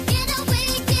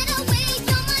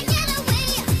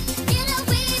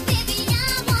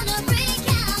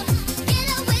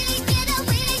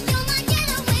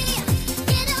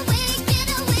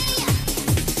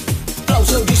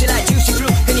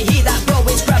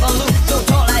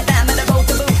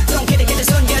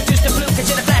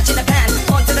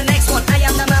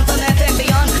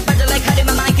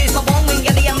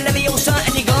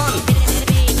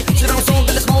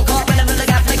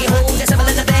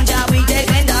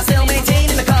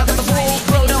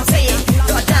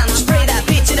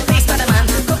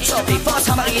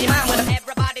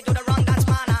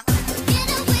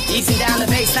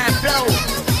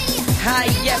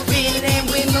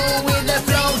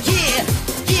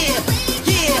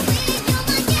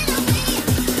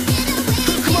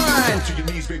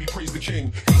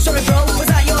king. Sorry bro, was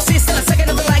that your sister? Second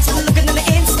of the likes and looking in the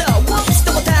Insta. Whoops,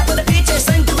 double tap on the picture,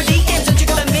 send to the DMs and you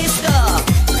got a mister.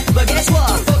 But guess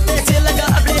what? Fuck that till I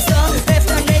got a blister. Left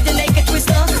hand made the naked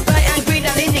twister. Right hand green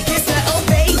and in the kiss her. Oh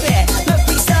baby, look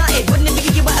we started. Wouldn't it be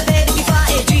you out of bed if you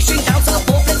farted? G-string down so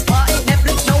forth, let's party.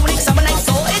 Netflix, no one, summer night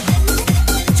sorted.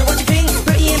 So what you think?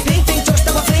 Pretty and pink, think just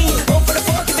how I fling. Go for the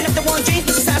fork, giving up the one drink.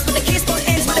 This is ass with the kiss, but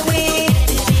ends with a win.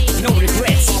 No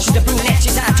regrets, she's a brunette,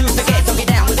 she's hard to forget. Don't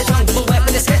get down with the tongue, double wet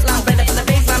with the sketch line. Better for the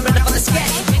baseline, better for the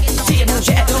sketch. See you, no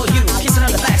chat, or you. Kissing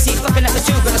on the backseat, fucking up the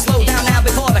two. Gonna slow down now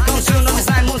before I come soon. On this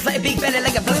 9 months, let it big belly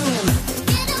like a balloon.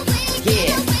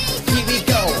 Yeah, here we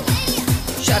go.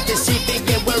 Shot the seat,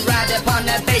 yeah, we're right up on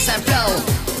that baseline flow.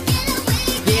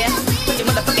 Yeah, put your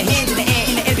motherfucking hands in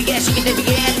the every ass, you can never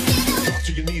get. Drop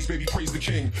to your knees, baby, praise the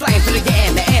king. Flying through the air,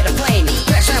 in the air to flame.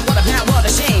 Crash and what up now, what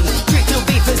a shame. Drink no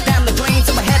beefers down the drain,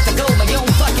 so I had to go my own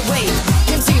fucking way.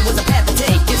 MC was a path to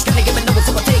take, it's gonna give it no,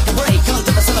 so I take a break. Come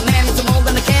to the son of man with some more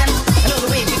than I can. I know the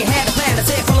way we can have a plan. I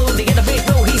said follow the other big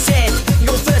bro, he said.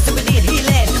 Go first if we did, he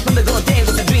led. From the good day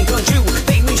was a dream come true.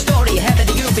 Fake news story, happen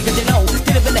to you because you know.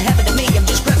 Didn't really happen to me, I'm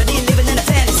just grabbing in, living in a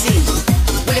fantasy.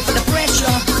 Ready for the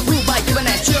pressure, ruled by giving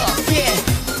that job, yeah.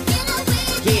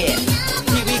 Yeah,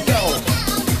 here we go.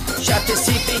 Shot the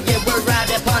CP, yeah, we're right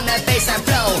up on that baseline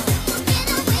flow.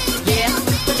 Yeah,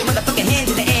 put your motherfucking hands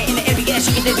in the every ass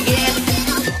you can never get.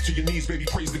 Drop to your knees, baby,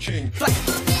 praise the king. Fly.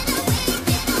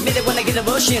 Made it when I get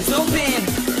emotions, no pin.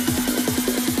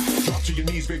 Drop to your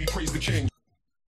knees, baby, praise the king.